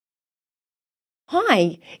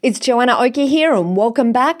Hi, it's Joanna Oakey here and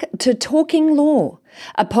welcome back to Talking Law,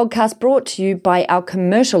 a podcast brought to you by our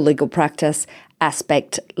commercial legal practice,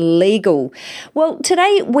 Aspect Legal. Well,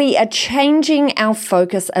 today we are changing our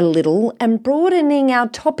focus a little and broadening our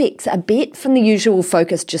topics a bit from the usual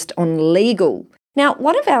focus just on legal. Now,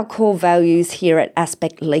 one of our core values here at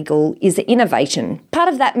Aspect Legal is innovation. Part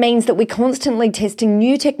of that means that we're constantly testing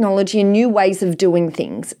new technology and new ways of doing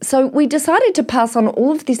things. So we decided to pass on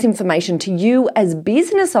all of this information to you as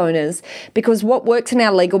business owners because what works in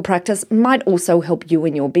our legal practice might also help you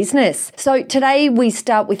in your business. So today we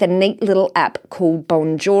start with a neat little app called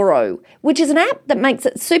Bonjoro, which is an app that makes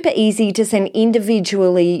it super easy to send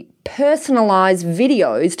individually personalised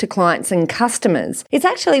videos to clients and customers. It's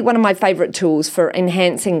actually one of my favourite tools for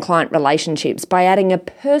enhancing client relationships by adding a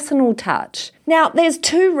personal touch. Now, there's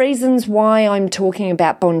two reasons why I'm talking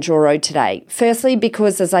about Bonjoro today. Firstly,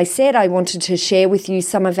 because as I said, I wanted to share with you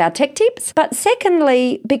some of our tech tips. But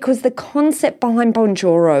secondly, because the concept behind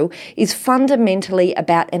Bonjoro is fundamentally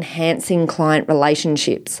about enhancing client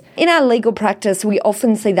relationships. In our legal practice, we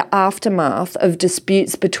often see the aftermath of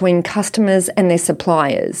disputes between customers and their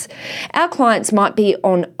suppliers. Our clients might be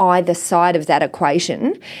on either side of that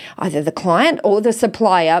equation, either the client or the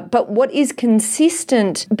supplier, but what is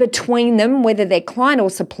consistent between them, whether their client or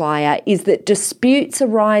supplier, is that disputes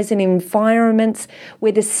arise in environments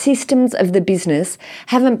where the systems of the business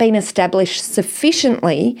haven't been established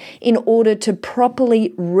sufficiently in order to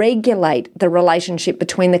properly regulate the relationship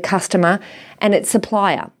between the customer and its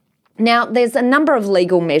supplier. Now, there's a number of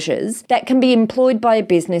legal measures that can be employed by a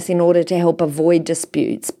business in order to help avoid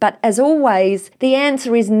disputes. But as always, the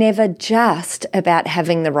answer is never just about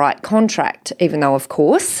having the right contract, even though, of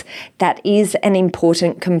course, that is an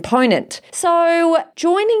important component. So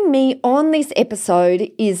joining me on this episode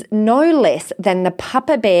is no less than the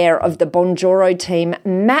Papa Bear of the Bonjoro team,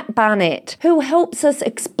 Matt Barnett, who helps us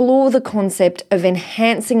explore the concept of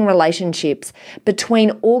enhancing relationships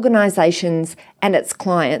between organisations and its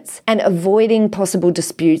clients and avoiding possible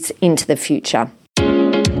disputes into the future.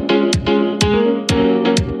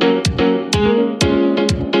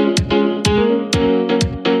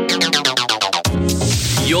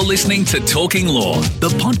 You're listening to Talking Law, the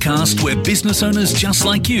podcast where business owners just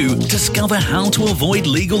like you discover how to avoid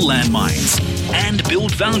legal landmines and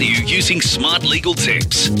build value using smart legal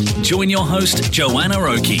tips. Join your host, Joanna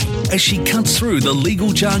Oakey, as she cuts through the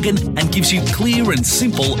legal jargon and gives you clear and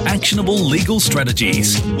simple, actionable legal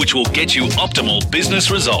strategies, which will get you optimal business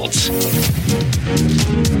results.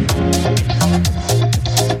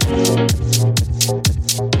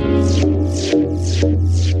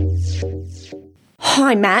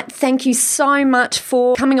 Hi, Matt. Thank you so much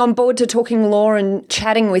for coming on board to Talking Law and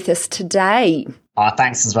chatting with us today.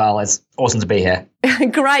 Thanks as well. It's awesome to be here.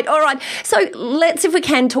 Great. All right. So let's, if we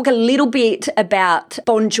can, talk a little bit about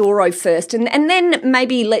Bonjoro first, and then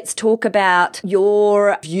maybe let's talk about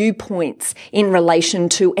your viewpoints in relation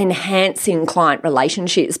to enhancing client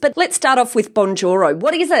relationships. But let's start off with Bonjoro.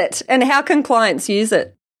 What is it and how can clients use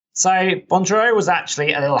it? So Bonjoro was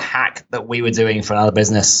actually a little hack that we were doing for another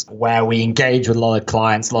business where we engage with a lot of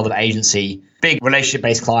clients, a lot of agency, big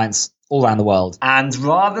relationship-based clients all around the world. And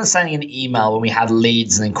rather than sending an email when we had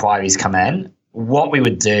leads and inquiries come in, what we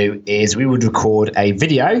would do is we would record a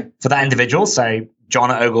video for that individual, so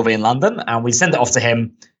John at Ogilvy in London, and we send it off to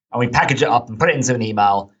him and we package it up and put it into an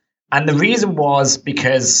email. And the reason was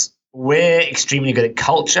because we're extremely good at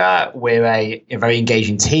culture, we're a very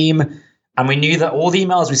engaging team, and we knew that all the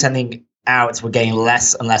emails we're sending out were getting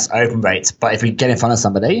less and less open rates. But if we get in front of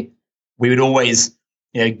somebody, we would always,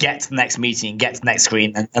 get to the next meeting, get to the next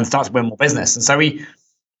screen and start to win more business. And so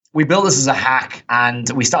we built this as a hack and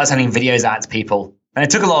we started sending videos out to people. And it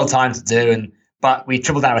took a lot of time to do, but we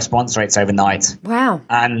tripled our response rates overnight. Wow.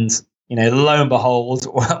 And, lo and behold,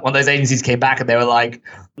 one of those agencies came back and they were like,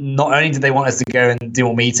 not only did they want us to go and do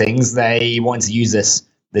more meetings, they wanted to use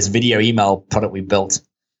this video email product we built.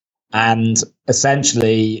 And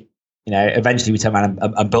essentially, eventually we turned around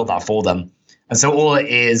and built that for them. And so all it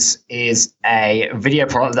is a video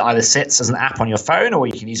product that either sits as an app on your phone or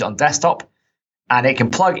you can use it on desktop. And it can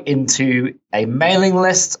plug into a mailing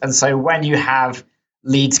list. And so when you have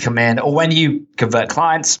leads come in or when you convert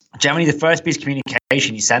clients, generally the first piece of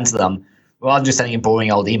communication you send to them, rather than just sending a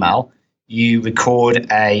boring old email, you record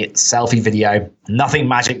a selfie video, nothing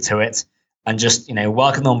magic to it. And just,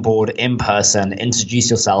 welcome on board in person, introduce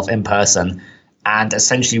yourself in person, and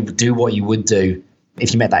essentially do what you would do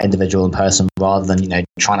if you met that individual in person rather than,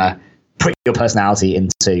 trying to put your personality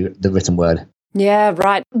into the written word. Yeah,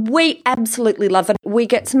 right. We absolutely love it. We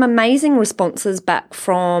get some amazing responses back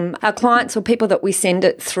from our clients or people that we send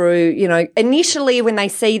it through. You know, initially when they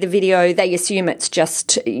see the video, they assume it's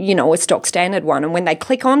just, you know, a stock standard one. And when they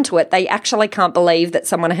click onto it, they actually can't believe that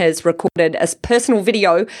someone has recorded a personal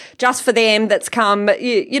video just for them that's come,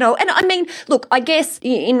 you know. And I mean, look, I guess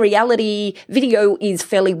in reality, video is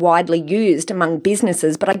fairly widely used among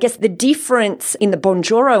businesses. But I guess the difference in the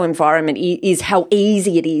Bonjoro environment is how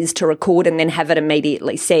easy it is to record and then have it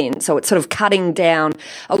immediately sent. So it's sort of cutting down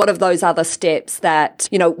a lot of those other steps that,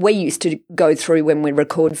 you know, we used to go through when we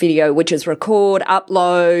record video, which is record,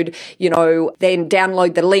 upload, you know, then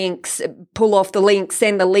download the links, pull off the link,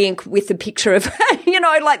 send the link with the picture of, you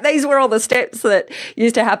know, like these were all the steps that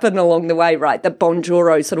used to happen along the way, right? That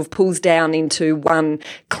Bonjoro sort of pulls down into one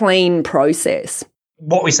clean process.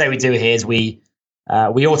 What we say we do here is we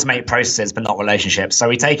automate processes, but not relationships. So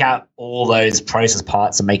we take out all those process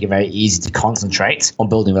parts and make it very easy to concentrate on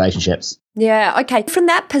building relationships. Yeah, okay. From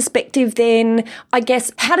that perspective, then, I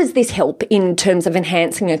guess, how does this help in terms of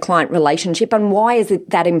enhancing a client relationship, and why is it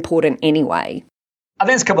that important anyway? I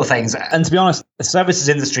think it's a couple of things. And to be honest, the services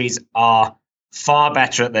industries are far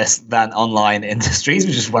better at this than online industries,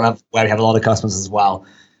 which is where we have a lot of customers as well.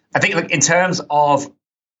 I think in terms of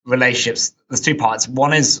relationships, there's two parts.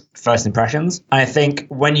 One is first impressions. And I think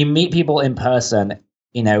when you meet people in person,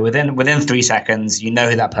 you know, within 3 seconds, you know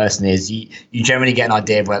who that person is. You generally get an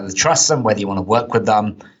idea of whether to trust them, whether you want to work with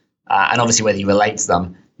them, and obviously whether you relate to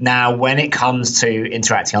them. Now, when it comes to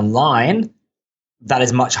interacting online, that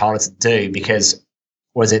is much harder to do because,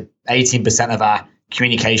 18% of our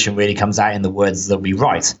communication really comes out in the words that we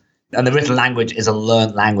write. And the written language is a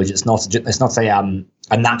learned language. It's not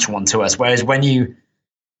a natural one to us. Whereas when you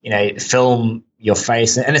film your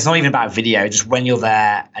face, and it's not even about video, just when you're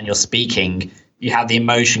there and you're speaking, you have the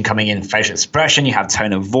emotion coming in facial expression, you have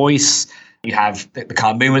tone of voice, you have the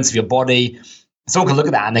kind of movements of your body. Someone can look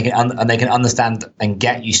at that and they can understand and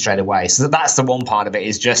get you straight away. So that's the one part of it,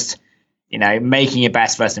 is just, you know, making your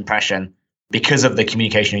best first impression because of the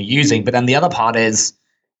communication you're using. But then the other part is,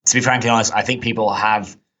 to be frankly honest, I think people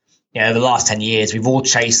have, you know, the last 10 years, we've all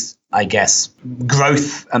chased, I guess,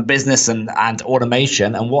 growth and business and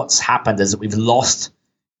automation. And what's happened is that we've lost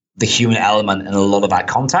the human element in a lot of that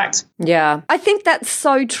contact. Yeah, I think that's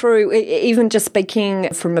so true. Even just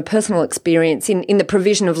speaking from a personal experience in the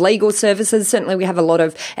provision of legal services, certainly we have a lot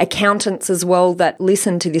of accountants as well that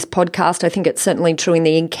listen to this podcast. I think it's certainly true in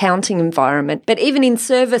the accounting environment. But even in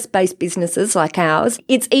service-based businesses like ours,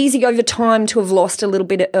 it's easy over time to have lost a little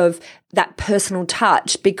bit of that personal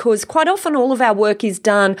touch, because quite often all of our work is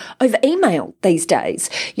done over email these days,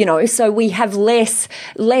 you know, so we have less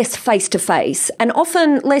face-to-face and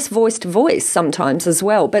often less voice-to-voice sometimes as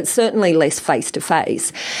well, but certainly less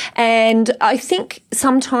face-to-face. And I think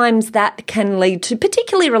sometimes that can lead to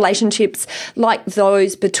particularly relationships like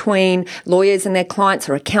those between lawyers and their clients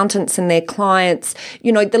or accountants and their clients.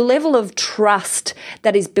 You know, the level of trust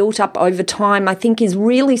that is built up over time, I think, is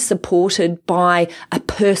really supported by a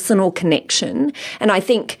personal connection. And I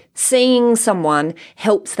think seeing someone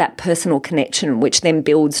helps that personal connection, which then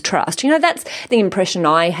builds trust. You know, that's the impression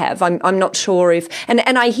I have. I'm not sure if, and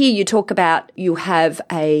I hear you talk about you have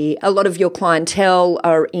a lot of your clientele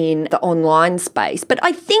are in the online space, but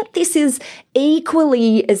I think this is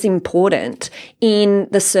equally as important in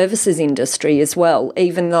the services industry as well,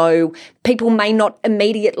 even though people may not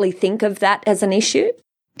immediately think of that as an issue.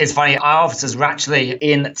 It's funny, our officers were actually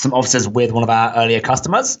in some offices with one of our earlier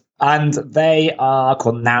customers, and they are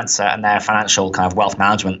called Announcer, and they're a financial kind of wealth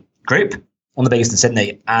management group, one of the biggest in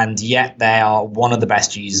Sydney, and yet they are one of the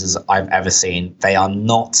best users I've ever seen. They are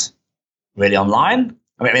not really online.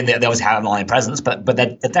 I mean, they obviously have an online presence, but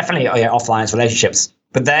they're definitely offline relationships.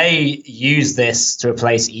 But they use this to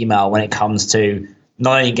replace email when it comes to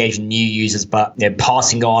not only engaging new users, but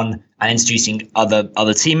passing on and introducing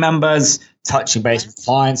other team members, touching base with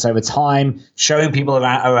clients over time, showing people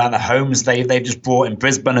around the homes they've just brought in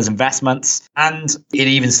Brisbane as investments. And it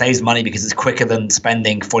even saves money because it's quicker than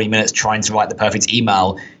spending 40 minutes trying to write the perfect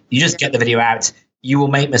email. You just get the video out. You will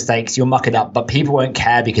make mistakes. You'll muck it up, but people won't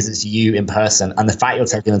care because it's you in person. And the fact you're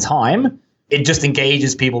taking the time, it just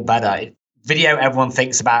engages people better. Video, everyone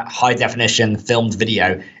thinks about high definition filmed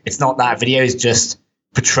video. It's not that. Video is just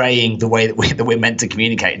portraying the way that we're meant to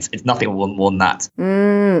communicate. It's nothing more than that.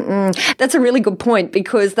 That's a really good point,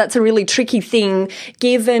 because that's a really tricky thing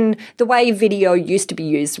given the way video used to be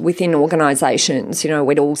used within organisations. You know,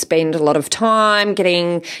 we'd all spend a lot of time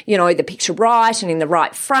getting, you know, the picture right and in the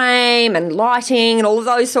right frame and lighting and all of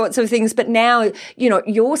those sorts of things. But now, you know,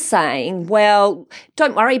 you're saying, well,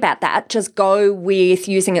 don't worry about that. Just go with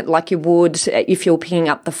using it like you would if you're picking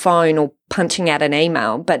up the phone or punching out an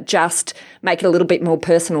email, but just make it a little bit more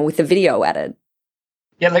personal with the video added.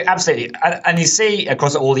 Yeah, like, absolutely. And you see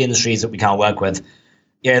across all the industries that we kind of work with,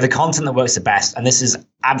 the content that works the best, and this is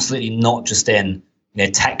absolutely not just in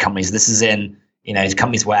tech companies. This is in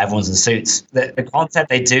companies where everyone's in suits. The content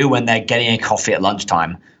they do when they're getting a coffee at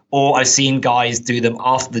lunchtime, or I've seen guys do them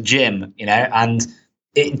after the gym, and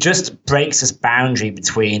it just breaks this boundary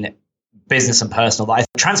between business and personal life.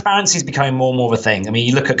 Transparency is becoming more and more of a thing. I mean,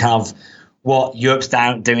 you look at kind of what Europe's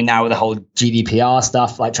doing now with the whole GDPR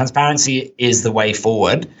stuff. Like, transparency is the way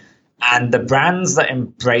forward. And the brands that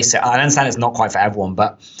embrace it, I understand it's not quite for everyone,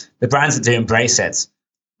 but the brands that do embrace it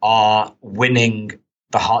are winning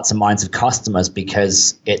the hearts and minds of customers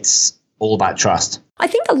because it's all about trust. I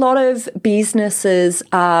think a lot of businesses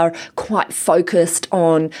are quite focused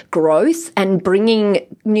on growth and bringing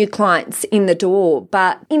new clients in the door.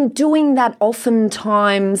 But in doing that,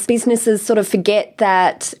 oftentimes businesses sort of forget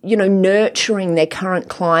that, nurturing their current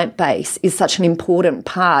client base is such an important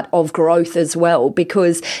part of growth as well,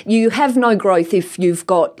 because you have no growth if you've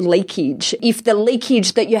got leakage. If the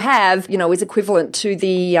leakage that you have, is equivalent to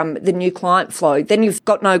the new client flow, then you've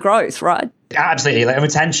got no growth, right? Absolutely. Like,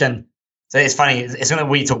 retention. So it's funny, it's something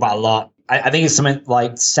we talk about a lot. I think it's something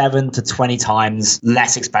like 7 to 20 times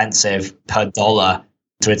less expensive per dollar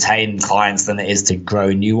to retain clients than it is to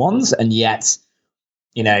grow new ones. And yet,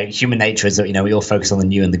 human nature is that, we all focus on the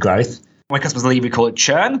new and the growth. When customers leave, we call it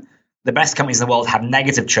churn. The best companies in the world have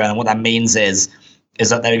negative churn. And what that means is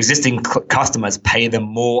that their existing customers pay them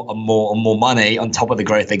more and more and more money on top of the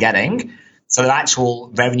growth they're getting. So the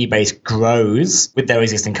actual revenue base grows with their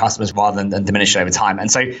existing customers rather than diminish over time.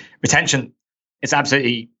 And so retention is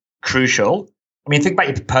absolutely crucial. I mean, think about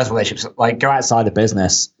your personal relationships. Like, go outside the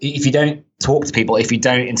business. If you don't talk to people, if you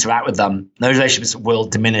don't interact with them, those relationships will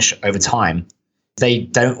diminish over time. They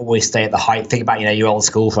don't always stay at the height. Think about, your old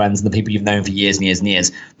school friends and the people you've known for years and years and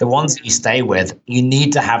years. The ones that you stay with, you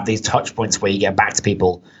need to have these touch points where you get back to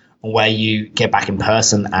people, where you get back in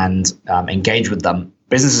person and engage with them.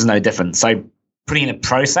 Business is no different. So putting in a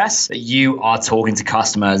process that you are talking to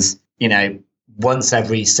customers, once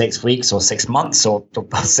every 6 weeks or 6 months or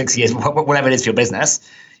 6 years, whatever it is for your business,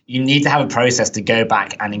 you need to have a process to go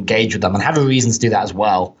back and engage with them and have a reason to do that as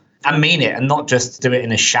well. And mean it, and not just do it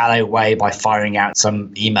in a shallow way by firing out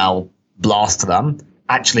some email blast to them.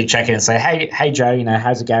 Actually check in and say, hey Joe,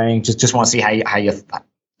 how's it going? Just want to see how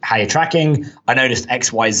you're tracking. I noticed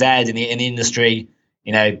XYZ in the industry,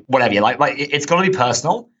 whatever you like. Like, it's got to be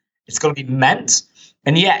personal. It's got to be meant.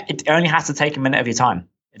 And yet it only has to take a minute of your time.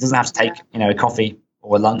 It doesn't have to take, a coffee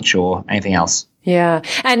or a lunch or anything else. Yeah.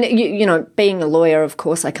 And, being a lawyer, of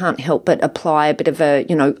course, I can't help but apply a bit of a,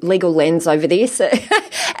 legal lens over this.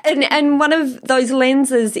 And one of those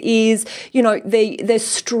lenses is, the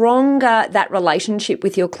stronger that relationship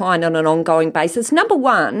with your client on an ongoing basis. Number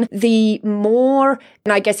one, the more,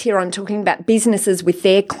 and I guess here I'm talking about businesses with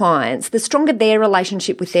their clients, the stronger their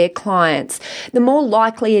relationship with their clients, the more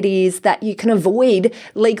likely it is that you can avoid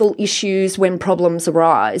legal issues when problems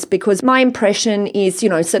arise. Because my impression is,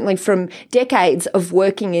 certainly from decades of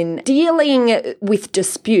working in dealing with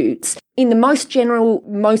disputes, in the most general,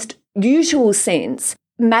 most usual sense,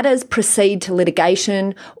 matters proceed to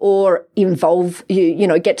litigation or involve,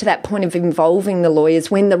 get to that point of involving the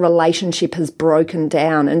lawyers when the relationship has broken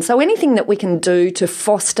down. And so anything that we can do to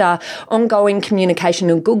foster ongoing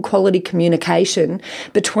communication and good quality communication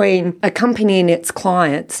between a company and its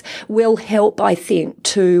clients will help, I think,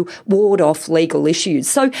 to ward off legal issues.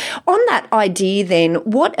 So on that idea then,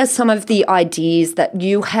 what are some of the ideas that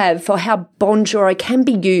you have for how Bonjoro can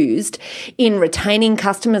be used in retaining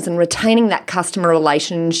customers and retaining that customer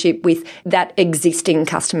relationship with that existing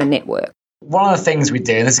customer network? One of the things we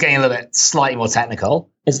do, and this is getting a little bit slightly more technical,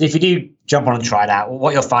 is if you do jump on and try it out,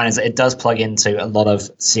 what you'll find is that it does plug into a lot of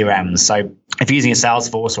CRMs. So if you're using a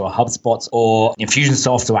Salesforce or a HubSpot or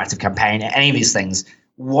Infusionsoft or ActiveCampaign, any of these things,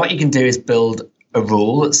 what you can do is build a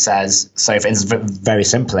rule that says, so for instance, very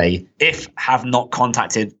simply, if have not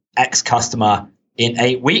contacted X customer in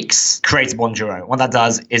 8 weeks, create a Bonjoro. What that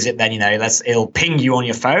does is it then, it'll ping you on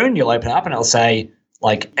your phone, you'll open it up and it'll say,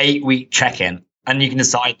 8-week check-in. And you can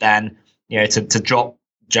decide then, to drop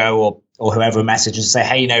Joe or whoever a message and say,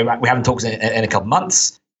 hey, we haven't talked in a couple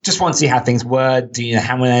months. Just want to see how things were. Do you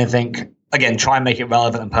hammer anything? Again, try and make it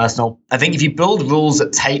relevant and personal. I think if you build rules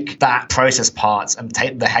that take that process part and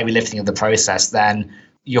take the heavy lifting of the process, then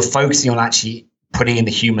you're focusing on actually putting in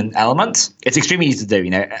the human element. It's extremely easy to do,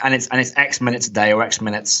 and it's X minutes a day or X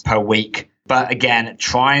minutes per week. But again,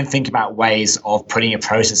 try and think about ways of putting a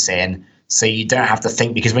process in so you don't have to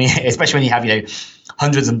think, because especially when you have,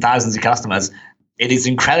 hundreds and thousands of customers, it is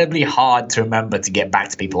incredibly hard to remember to get back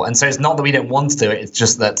to people. And so it's not that we don't want to do it. It's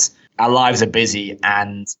just that our lives are busy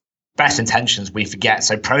and best intentions we forget.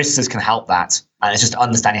 So processes can help that. And it's just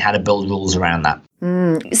understanding how to build rules around that.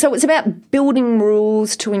 So it's about building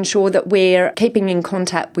rules to ensure that we're keeping in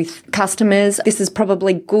contact with customers. This is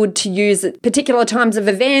probably good to use at particular times of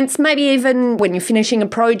events, maybe even when you're finishing a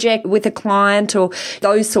project with a client or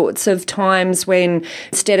those sorts of times when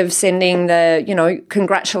instead of sending the,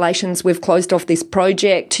 congratulations, we've closed off this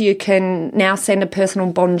project, you can now send a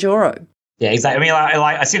personal bonjoro. Yeah, exactly. I mean,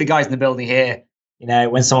 I see the guys in the building here,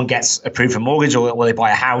 when someone gets approved for a mortgage or they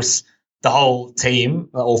buy a house, the whole team,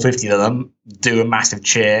 all 50 of them, do a massive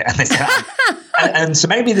cheer. And they say and so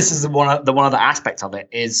maybe this is the one other aspect of it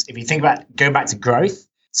is if you think about going back to growth.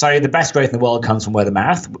 So the best growth in the world comes from word of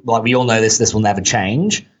mouth. Like we all know this will never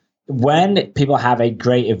change. When people have a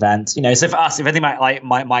great event, so for us, if I think about like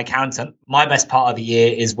my accountant, my best part of the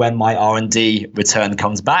year is when my R&D return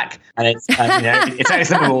comes back. And it's, it's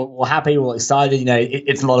excellent. We're happy, we're excited.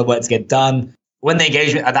 It's a lot of work to get done. When they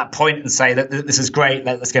engage at that point and say that this is great,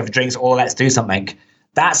 let's go for drinks or let's do something,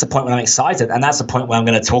 that's the point when I'm excited. And that's the point where I'm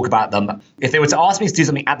going to talk about them. If they were to ask me to do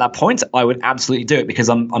something at that point, I would absolutely do it because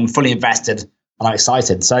I'm fully invested and I'm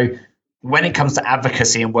excited. So when it comes to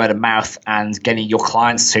advocacy and word of mouth and getting your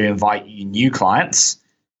clients to invite you new clients,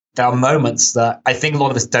 there are moments that I think a lot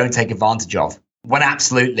of us don't take advantage of when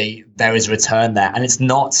absolutely there is a return there. And it's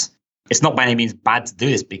not by any means bad to do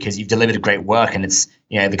this because you've delivered great work and it's,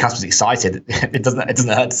 the customer's excited. It doesn't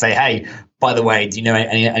hurt to say, hey, by the way, do you know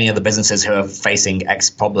any other businesses who are facing X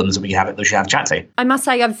problems that we should have a chat to? I must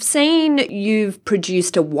say, I've seen you've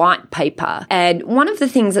produced a white paper. And one of the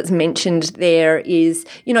things that's mentioned there is,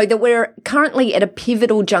 that we're currently at a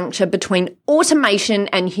pivotal juncture between automation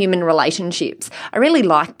and human relationships. I really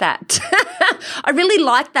like that. I really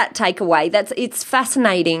like that takeaway. It's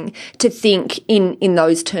fascinating to think in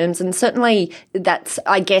those terms. And certainly that's,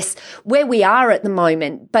 I guess, where we are at the moment.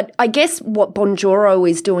 But I guess what Bonjoro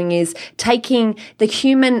is doing is taking the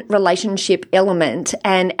human relationship element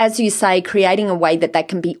and, as you say, creating a way that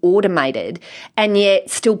can be automated and yet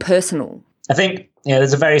still personal. I think,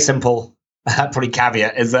 there's a very simple probably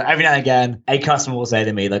caveat is that every now and again, a customer will say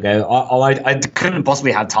to me, they'll go, I couldn't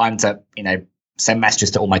possibly have time to, send messages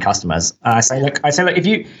to all my customers. And I say, look,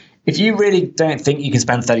 if you really don't think you can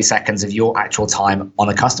spend 30 seconds of your actual time on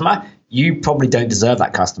a customer, you probably don't deserve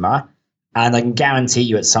that customer. And I can guarantee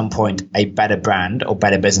you at some point a better brand or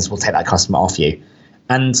better business will take that customer off you.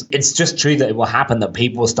 And it's just true that it will happen that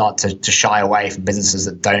people will start to shy away from businesses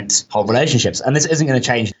that don't hold relationships. And this isn't going to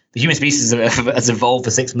change. The human species has evolved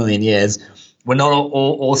for 6 million years. We're not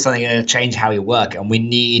all suddenly going to change how we work, and we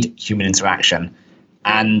need human interaction.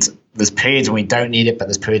 And there's periods when we don't need it, but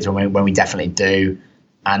there's periods when we definitely do.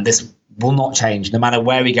 And this will not change no matter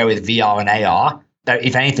where we go with VR and AR.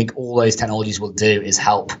 If anything, all those technologies will do is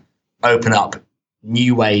help open up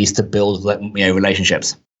new ways to build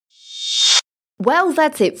relationships. Well,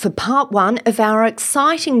 that's it for part 1 of our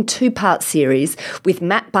exciting 2-part series with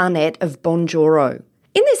Matt Barnett of Bonjoro.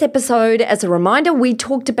 In this episode, as a reminder, we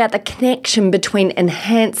talked about the connection between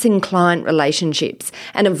enhancing client relationships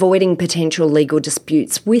and avoiding potential legal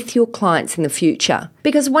disputes with your clients in the future.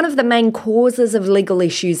 Because one of the main causes of legal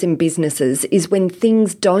issues in businesses is when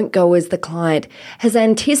things don't go as the client has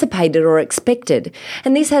anticipated or expected.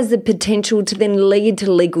 And this has the potential to then lead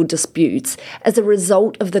to legal disputes as a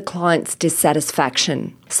result of the client's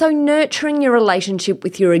dissatisfaction. So nurturing your relationship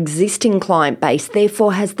with your existing client base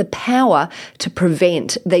therefore has the power to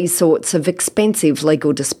prevent these sorts of expensive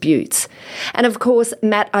legal disputes. And of course,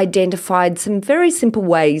 Matt identified some very simple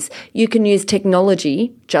ways you can use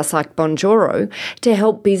technology, just like Bonjoro, to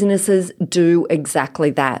help businesses do exactly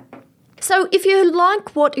that. So if you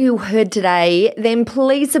like what you heard today, then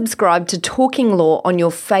please subscribe to Talking Law on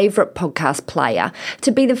your favourite podcast player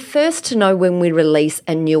to be the first to know when we release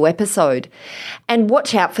a new episode. And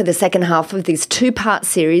watch out for the second half of this 2-part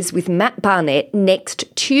series with Matt Barnett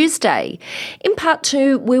next Tuesday. In part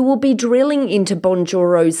 2, we will be drilling into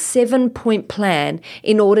Bonjoro's 7-point plan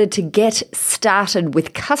in order to get started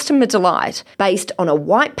with customer delight based on a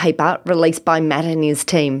white paper released by Matt and his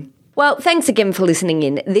team. Well, thanks again for listening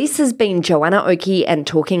in. This has been Joanna Oakey and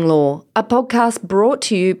Talking Law, a podcast brought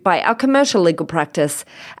to you by our commercial legal practice,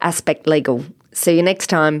 Aspect Legal. See you next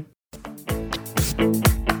time.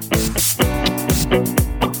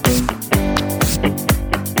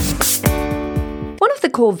 One of the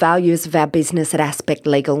core values of our business at Aspect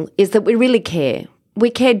Legal is that we really care. We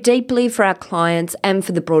care deeply for our clients and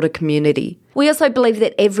for the broader community. We also believe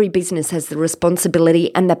that every business has the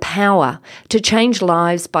responsibility and the power to change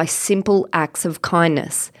lives by simple acts of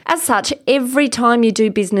kindness. As such, every time you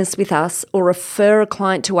do business with us or refer a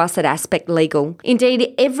client to us at Aspect Legal,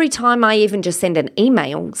 indeed every time I even just send an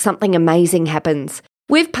email, something amazing happens.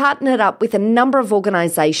 We've partnered up with a number of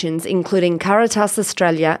organisations, including Caritas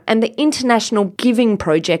Australia and the International Giving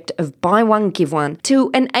Project of Buy One, Give One,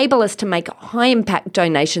 to enable us to make high-impact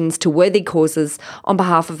donations to worthy causes on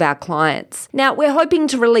behalf of our clients. Now, we're hoping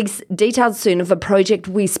to release details soon of a project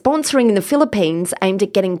we're sponsoring in the Philippines aimed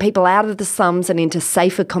at getting people out of the slums and into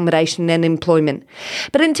safe accommodation and employment.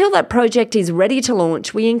 But until that project is ready to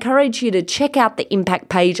launch, we encourage you to check out the impact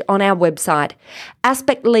page on our website,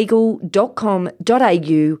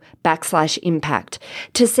 aspectlegal.com.au/impact,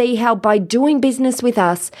 to see how by doing business with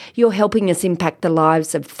us, you're helping us impact the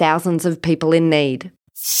lives of thousands of people in need.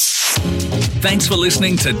 Thanks for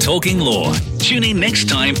listening to Talking Law. Tune in next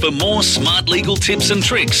time for more smart legal tips and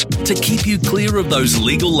tricks to keep you clear of those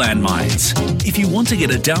legal landmines. If you want to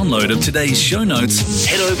get a download of today's show notes,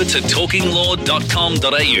 head over to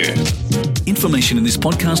talkinglaw.com.au. Information in this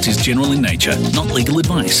podcast is general in nature, not legal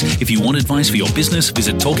advice. If you want advice for your business,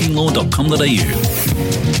 visit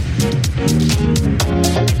talkinglaw.com.au.